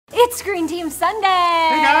It's Screen Team Sunday!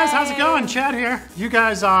 Hey guys, how's it going? Chad here. You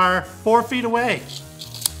guys are 4 feet away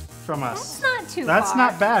from us. That's not too That's far.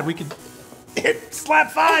 not bad. We could hit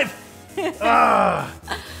slap 5.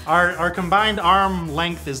 Our combined arm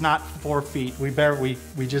length is not 4 feet. We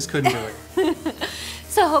just couldn't do it.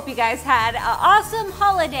 So hope you guys had an awesome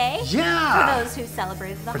holiday. Yeah. For those who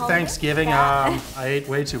celebrated the holiday. For Thanksgiving, I ate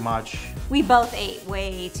way too much. We both ate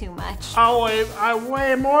way too much. I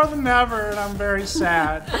weigh more than ever, and I'm very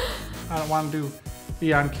sad. I don't want to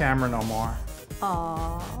be on camera no more.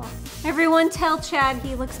 Aww. Everyone tell Chad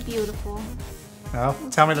he looks beautiful. Well,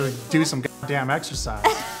 tell me to do some goddamn exercise.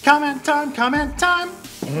 Comment time, comment time.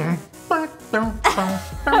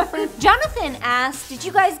 Jonathan asked, did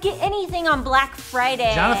you guys get anything on Black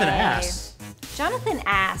Friday? Jonathan asked. Jonathan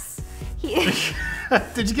asked.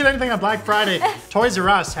 Did you get anything on Black Friday? Toys R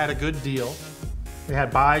Us had a good deal. They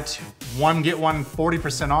had buy one, get one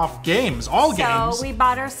 40% off games, all games. So we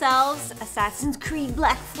bought ourselves Assassin's Creed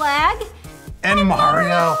Black Flag. And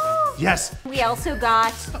Mario. Yes. We also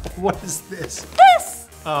got... What is this? This!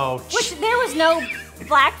 Oh, which there was no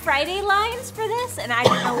Black Friday lines for this, and I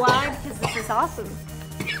don't know why, because this is awesome.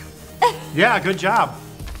 Yeah, good job.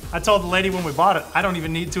 I told the lady when we bought it, I don't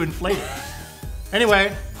even need to inflate it.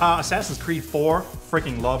 Anyway, Assassin's Creed 4,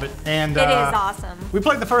 freaking love it. And it is awesome. We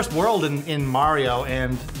played the first world in Mario,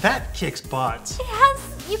 and that kicks butt. It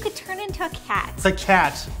has, you could turn into a cat. The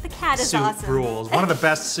cat is suit awesome. rules. One of the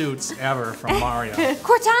best suits ever from Mario.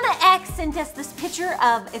 Cortana X sent us this picture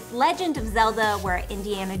of If Legend of Zelda were an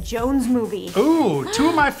Indiana Jones movie. Ooh, 2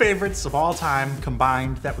 of my favorites of all time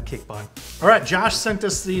combined. That would kick butt. All right, Josh sent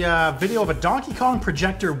us the video of a Donkey Kong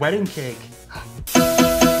projector wedding cake.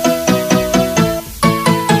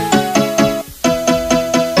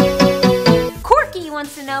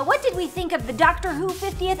 Wants to know, what did we think of the Doctor Who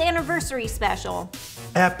 50th anniversary special?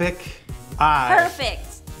 Epic.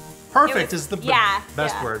 Perfect. Perfect is the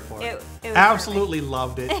best word for it. It was absolutely perfect.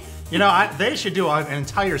 Loved it. You know, they should do an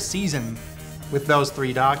entire season with those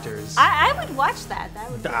 3 doctors. I would watch that.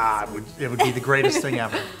 That would be it would be the greatest thing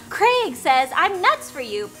ever. Craig says, I'm nuts for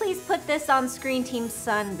you. Please put this on Screen Team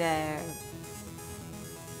Sunday.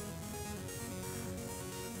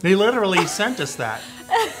 He literally sent us that.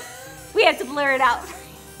 We have to blur it out.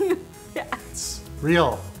 Yeah. It's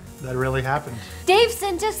real. That really happened. Dave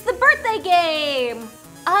sent us the birthday game.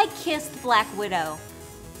 I kissed Black Widow.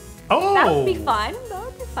 Oh. That would be fun. That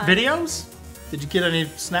would be fun. Videos? Did you get any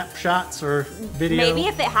snapshots or videos? Maybe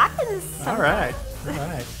if it happens sometime. All right. All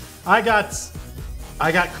right. I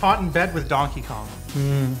got caught in bed with Donkey Kong.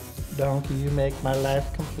 Donkey, you make my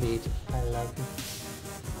life complete. I love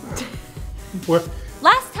you.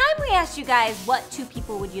 Last time we asked you guys, what 2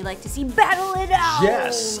 people would you like to see battle it out?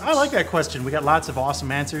 Yes, I like that question. We got lots of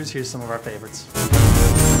awesome answers. Here's some of our favorites.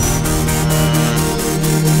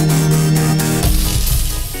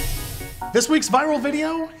 This week's viral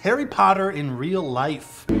video, Harry Potter in real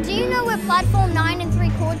life. Do you know where platform 9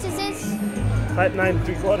 3/4 is? 9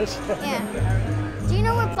 3/4? Yeah. Do you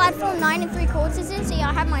know where platform 9 3/4 is? Yeah,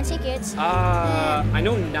 I have my tickets. I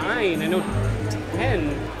know 9, I know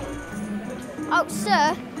 10. Oh,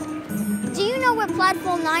 sir, do you know where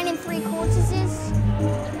platform 9 3/4 is?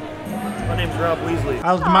 My name's Rob Weasley.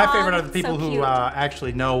 My favorite are the people so who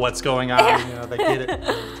actually know what's going on. You know, they get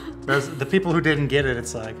it. There's the people who didn't get it.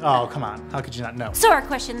 It's like, oh, come on, how could you not know? So our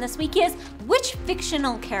question this week is, which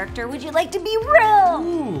fictional character would you like to be real?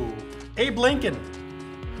 Ooh, Abe Lincoln.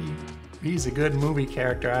 He's a good movie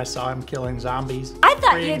character. I saw him killing zombies. I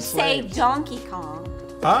thought freeing you'd say slaves. Donkey Kong.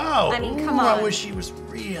 Oh, I mean, come on. I wish he was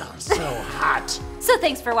real. So hot. So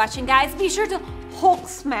thanks for watching, guys. Be sure to Hulk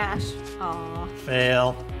smash. Aww.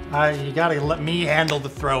 Fail. You gotta let me handle the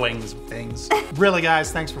throwings of things. Really,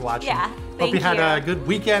 guys, thanks for watching. Yeah, Hope you had you. a good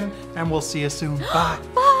weekend, and we'll see you soon. Bye.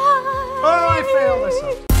 Bye. Oh, I failed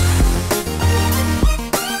myself.